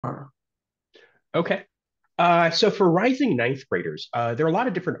Okay. So for rising ninth graders, there are a lot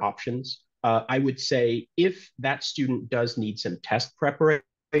of different options. I would say if that student does need some test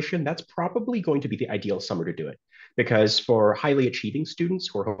preparation, that's probably going to be the ideal summer to do it. Because for highly achieving students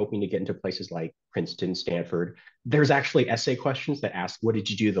who are hoping to get into places like Princeton, Stanford, there's actually essay questions that ask, what did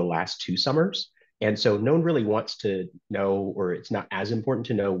you do the last 2 summers? And so no one really wants to know, or it's not as important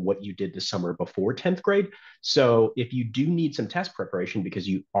to know what you did the summer before 10th grade. So if you do need some test preparation because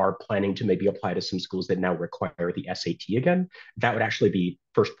you are planning to maybe apply to some schools that now require the SAT again, that would actually be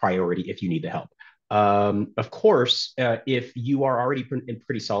first priority if you need the help. Of course, if you are already in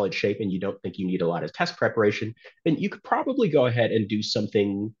pretty solid shape and you don't think you need a lot of test preparation, then you could probably go ahead and do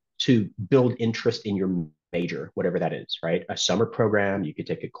something to build interest in your major, whatever that is, right? A summer program, you could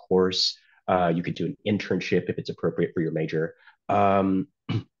take a course, you could do an internship if it's appropriate for your major. Um,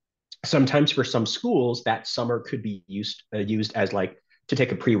 Sometimes for some schools that summer could be used as like to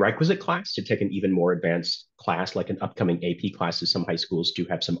take a prerequisite class to take an even more advanced class like an upcoming AP classes. Some high schools do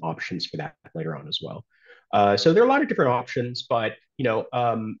have some options for that later on as well. So there are a lot of different options, but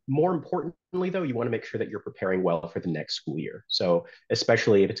more importantly though, you want to make sure that you're preparing well for the next school year. So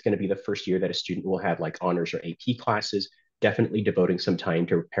especially if it's going to be the first year that a student will have like honors or AP classes, definitely devoting some time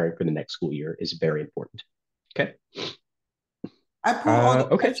to preparing for the next school year is very important. Okay. I put all the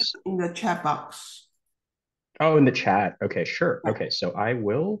Okay. questions in the chat box. Oh, in the chat. Okay, sure. Yeah. Okay, so I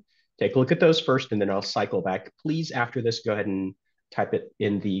will take a look at those first, and then I'll cycle back. Please, after this, go ahead and type it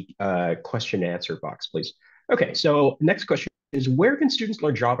in the question and answer box, please. Okay, so next question is where can students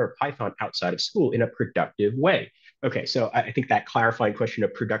learn Java or Python outside of school in a productive way? Okay, so I think that clarifying question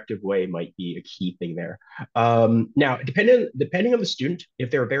of productive way might be a key thing there. Now, depending on the student, if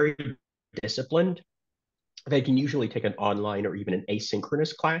they're very disciplined, they can usually take an online or even an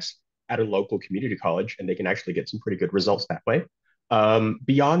asynchronous class at a local community college, and they can actually get some pretty good results that way.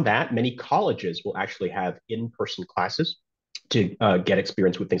 Beyond that, many colleges will actually have in-person classes to get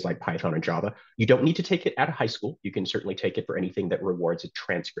experience with things like Python and Java. You don't need to take it at a high school. You can certainly take it for anything that rewards a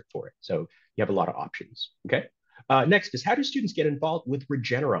transcript for it. So you have a lot of options. Okay. Next is how do students get involved with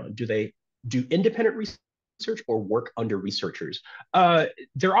Regeneron? Do they do independent research or work under researchers?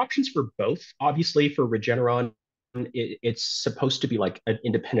 There are options for both. Obviously, for Regeneron, it's supposed to be like an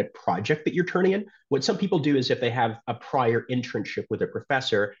independent project that you're turning in. What some people do is if they have a prior internship with a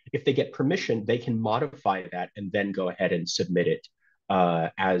professor, if they get permission, they can modify that and then go ahead and submit it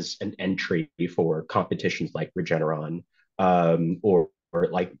as an entry for competitions like Regeneron or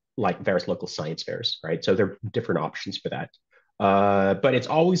like various local science fairs, right? So there are different options for that. But it's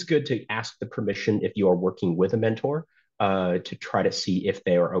always good to ask the permission if you are working with a mentor to try to see if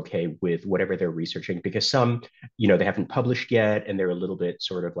they are okay with whatever they're researching because some they haven't published yet and they're a little bit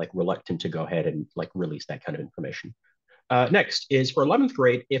sort of like reluctant to go ahead and like release that kind of information. Next is for 11th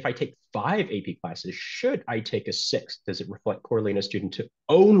grade, if I take 5 AP classes, should I take a sixth? Does it reflect poorly in a student to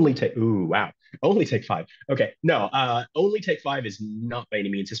only take, ooh, wow, only take 5? Okay, no, only take 5 is not by any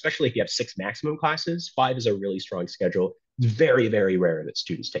means, especially if you have 6 maximum classes. 5 is a really strong schedule. It's very, very rare that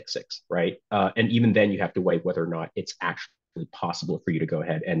students take 6, right? And even then, you have to weigh whether or not it's actually possible for you to go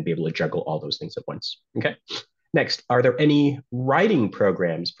ahead and be able to juggle all those things at once. Okay. Next, are there any writing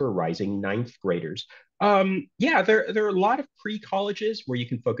programs for rising ninth graders? Yeah, there are a lot of pre-colleges where you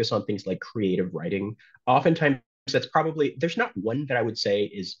can focus on things like creative writing. Oftentimes, that's probably there's not one that I would say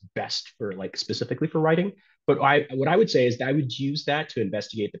is best for like specifically for writing, but what I would say is that I would use that to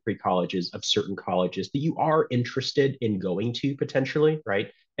investigate the pre-colleges of certain colleges that you are interested in going to potentially, right?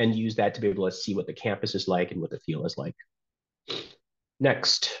 And use that to be able to see what the campus is like and what the feel is like.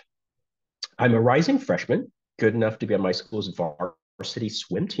 Next, I'm a rising freshman, good enough to be on my school's varsity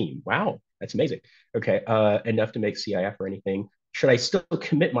swim team. Wow, that's amazing. Okay, enough to make CIF or anything. Should I still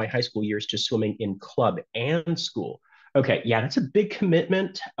commit my high school years to swimming in club and school? Okay, yeah, that's a big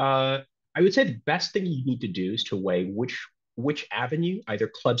commitment. I would say the best thing you need to do is to weigh which avenue,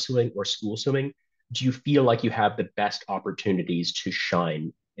 either club swimming or school swimming, do you feel like you have the best opportunities to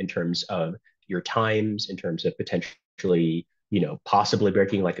shine in terms of your times, in terms of potentially possibly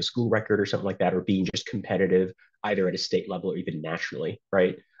breaking like a school record or something like that, or being just competitive either at a state level or even nationally,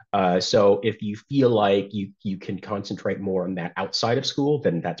 right? So if you feel like you can concentrate more on that outside of school,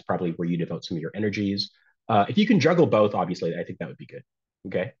 then that's probably where you devote some of your energies. If you can juggle both, obviously, I think that would be good.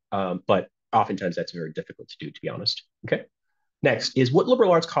 Okay, but oftentimes that's very difficult to do, to be honest. Okay. Next is what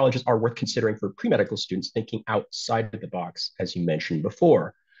liberal arts colleges are worth considering for pre-medical students thinking outside of the box, as you mentioned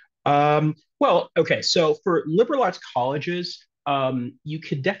before. Well, okay, so for liberal arts colleges, you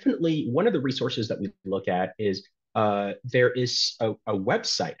could definitely, one of the resources that we look at is there is a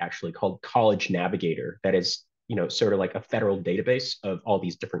website actually called College Navigator that is, sort of like a federal database of all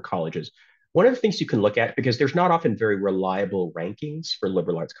these different colleges. One of the things you can look at, because there's not often very reliable rankings for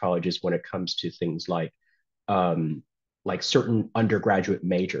liberal arts colleges when it comes to things um, like certain undergraduate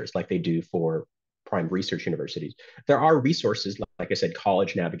majors, like they do for prime research universities. There are resources, like I said,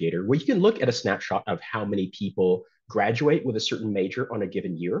 College Navigator, where you can look at a snapshot of how many people graduate with a certain major on a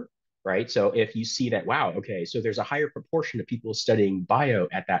given year, right? So if you see that, wow, okay, so there's a higher proportion of people studying bio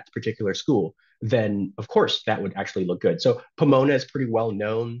at that particular school, then of course that would actually look good. So Pomona is pretty well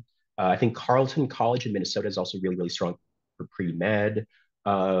known. I think Carleton College in Minnesota is also really, really strong for pre-med.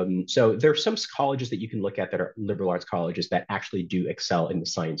 So there are some colleges that you can look at that are liberal arts colleges that actually do excel in the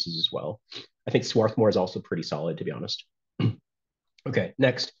sciences as well. I think Swarthmore is also pretty solid, to be honest. Okay,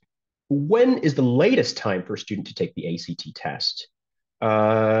 next. When is the latest time for a student to take the ACT test?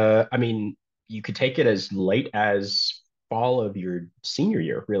 I mean, you could take it as late as fall of your senior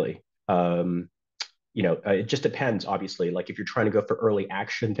year, really. It just depends, obviously. Like if you're trying to go for early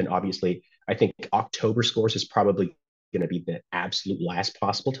action, then obviously I think October scores is probably going to be the absolute last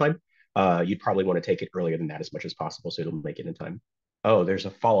possible time. You'd probably want to take it earlier than that as much as possible so it'll make it in time. Oh, there's a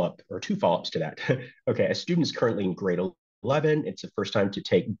follow-up or two follow-ups to that. Okay, a student is currently in grade 11. It's the first time to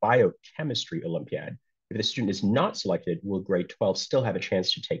take biochemistry Olympiad. If the student is not selected, will grade 12 still have a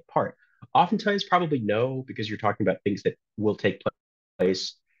chance to take part? Oftentimes, probably no, because you're talking about things that will take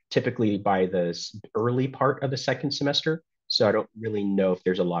place typically by the early part of the second semester. So I don't really know if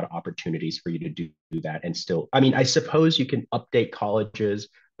there's a lot of opportunities for you to do that and still, I mean, I suppose you can update colleges,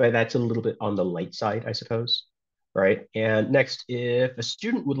 but that's a little bit on the late side, I suppose. Right. And next, if a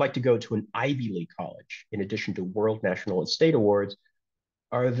student would like to go to an Ivy League college, in addition to world, national, and state awards,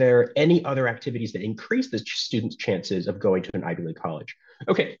 are there any other activities that increase the student's chances of going to an Ivy League college?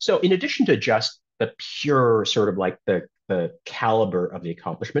 Okay, so in addition to just the pure sort of like the caliber of the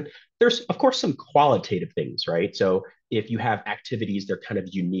accomplishment, there's of course some qualitative things, right? So if you have activities that are kind of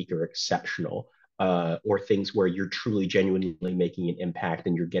unique or exceptional, or things where you're truly genuinely making an impact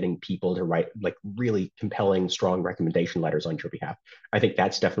and you're getting people to write like really compelling, strong recommendation letters on your behalf, I think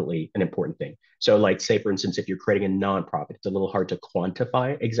that's definitely an important thing. So, like, say, for instance, if you're creating a nonprofit, it's a little hard to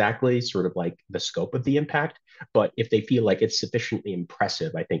quantify exactly sort of like the scope of the impact. But if they feel like it's sufficiently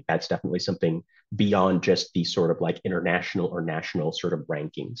impressive, I think that's definitely something beyond just the sort of like international or national sort of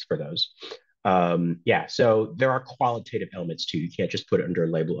rankings for those. Yeah, so there are qualitative elements too. You can't just put it under a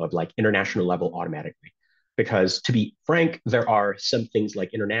label of like international level automatically. Because to be frank, there are some things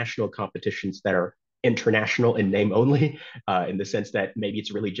like international competitions that are international in name only, in the sense that maybe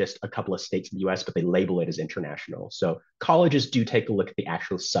it's really just a couple of states in the US, but they label it as international. So colleges do take a look at the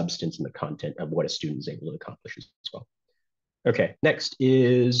actual substance and the content of what a student is able to accomplish as well. Okay, next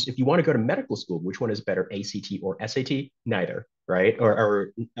is if you want to go to medical school, which one is better, ACT or SAT? Neither, right?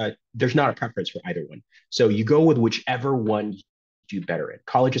 Or there's not a preference for either one. So you go with whichever one you do better in.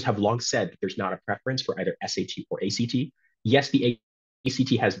 Colleges have long said that there's not a preference for either SAT or ACT. Yes, the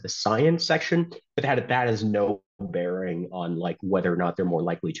ACT has the science section, but that has no bearing on like whether or not they're more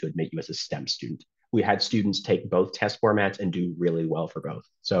likely to admit you as a STEM student. We had students take both test formats and do really well for both.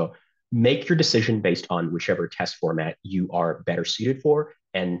 So make your decision based on whichever test format you are better suited for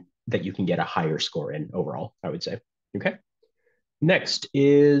and that you can get a higher score in overall, I would say. Okay. Next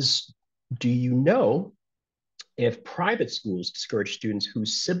is, do you know if private schools discourage students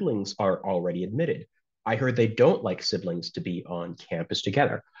whose siblings are already admitted? I heard they don't like siblings to be on campus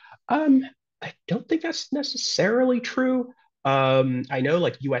together. Um, I don't think that's necessarily true. I know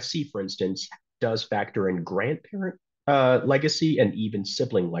like USC, for instance, does factor in grandparent legacy and even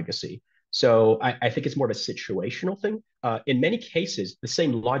sibling legacy. So I think it's more of a situational thing. In many cases, the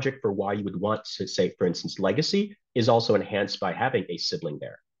same logic for why you would want to say, for instance, legacy is also enhanced by having a sibling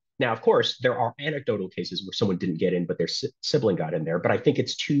there. Now, of course, there are anecdotal cases where someone didn't get in, but their sibling got in there. But I think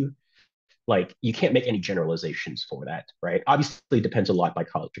it's too, like, you can't make any generalizations for that, right? Obviously, it depends a lot by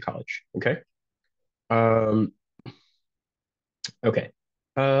college to college. Okay. Um, okay.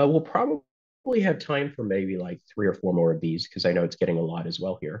 We'll probably have time for maybe like three or four more of these because I know it's getting a lot as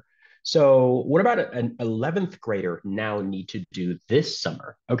well here. So, what about an 11th grader now need to do this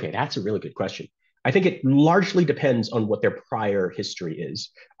summer? Okay, that's a really good question. I think it largely depends on what their prior history is.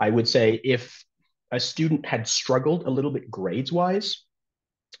 I would say if a student had struggled a little bit grades wise,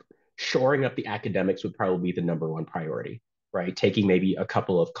 shoring up the academics would probably be the number one priority, right? Taking maybe a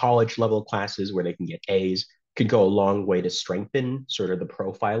couple of college level classes where they can get A's could go a long way to strengthen sort of the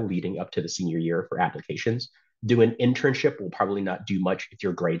profile leading up to the senior year for applications. Do an internship will probably not do much if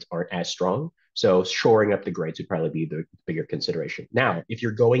your grades aren't as strong. So shoring up the grades would probably be the bigger consideration. Now, if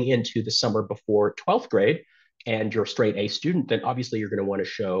you're going into the summer before 12th grade and you're a straight A student, then obviously you're going to want to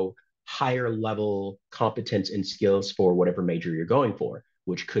show higher level competence and skills for whatever major you're going for,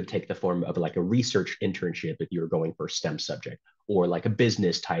 which could take the form of like a research internship if you're going for a STEM subject, or like a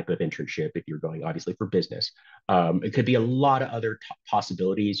business type of internship if you're going obviously for business. It could be a lot of other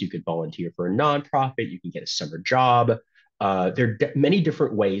possibilities. You could volunteer for a nonprofit, you can get a summer job. There are many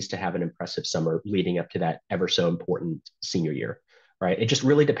different ways to have an impressive summer leading up to that ever so important senior year, right? It just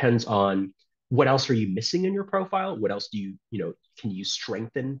really depends on what else are you missing in your profile? What else do can you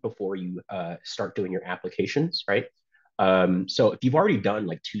strengthen before you start doing your applications, right? So if you've already done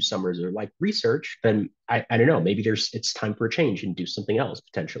like 2 summers or like research, then I don't know, maybe it's time for a change and do something else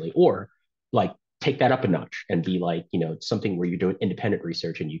potentially, or like take that up a notch and be like, something where you're doing independent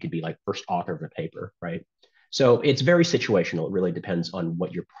research and you could be like first author of a paper, right? So it's very situational. It really depends on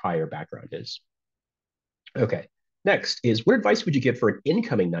what your prior background is. Okay. Next is, what advice would you give for an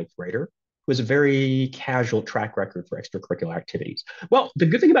incoming ninth grader who has a very casual track record for extracurricular activities? Well, the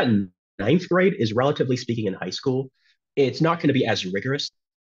good thing about ninth grade is, relatively speaking, in high school, it's not going to be as rigorous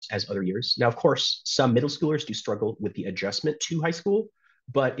as other years. Now, of course, some middle schoolers do struggle with the adjustment to high school,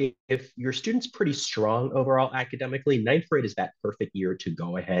 but if your student's pretty strong overall academically, ninth grade is that perfect year to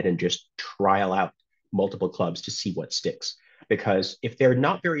go ahead and just trial out multiple clubs to see what sticks. Because if they're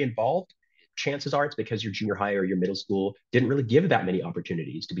not very involved, chances are it's because your junior high or your middle school didn't really give that many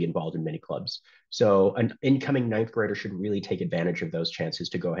opportunities to be involved in many clubs. So an incoming ninth grader should really take advantage of those chances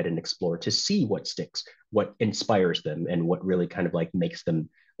to go ahead and explore, to see what sticks, what inspires them, and what really kind of like makes them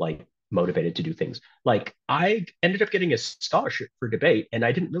like motivated to do things. Like I ended up getting a scholarship for debate, and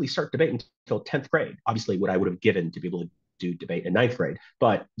I didn't really start debate until 10th grade. Obviously, what I would have given to be able to do debate in ninth grade.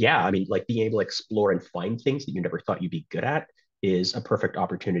 But yeah, I mean, like being able to explore and find things that you never thought you'd be good at is a perfect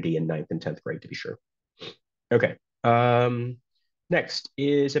opportunity in ninth and 10th grade to be sure. Okay. Next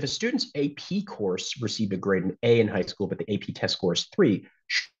is, if a student's AP course received a grade an A in high school, but the AP test score is 3,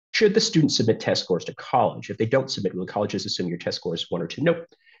 should the student submit test scores to college? If they don't submit, will colleges assume your test score is 1 or 2? Nope.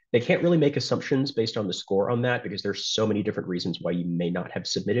 They can't really make assumptions based on the score on that, because there's so many different reasons why you may not have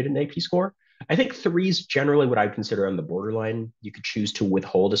submitted an AP score. I think 3 is generally what I would consider on the borderline. You could choose to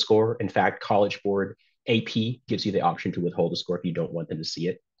withhold a score. In fact, College Board AP gives you the option to withhold a score if you don't want them to see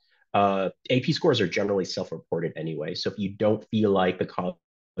it. AP scores are generally self-reported anyway. So if you don't feel like the college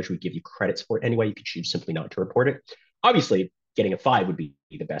would give you credits for it anyway, you could choose simply not to report it. Obviously, getting a 5 would be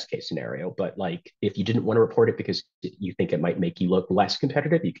the best case scenario. But like, if you didn't want to report it because you think it might make you look less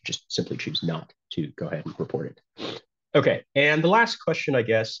competitive, you could just simply choose not to go ahead and report it. Okay. And the last question, I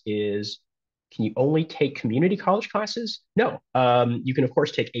guess, is, can you only take community college classes? No. You can, of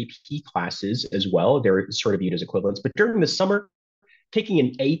course, take AP classes as well. They're sort of viewed as equivalents. But during the summer, taking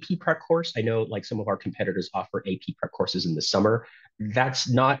an AP prep course, I know like some of our competitors offer AP prep courses in the summer. That's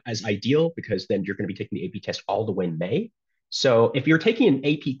not as ideal, because then you're going to be taking the AP test all the way in May. So if you're taking an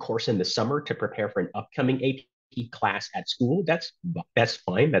AP course in the summer to prepare for an upcoming AP class at school, that's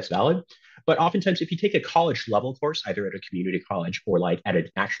fine, that's valid. But oftentimes, if you take a college level course, either at a community college or like at an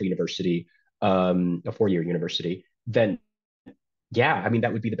actual university, a 4-year university, then yeah, I mean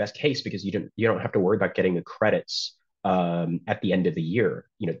that would be the best case, because you don't have to worry about getting the credits at the end of the year.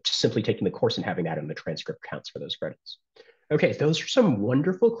 Just simply taking the course and having that in the transcript counts for those credits. Okay, those are some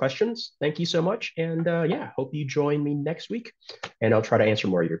wonderful questions. Thank you so much. And yeah, hope you join me next week, and I'll try to answer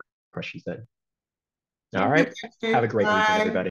more of your questions then. All Thank you, right. Have a Patrick. great week, Bye. everybody.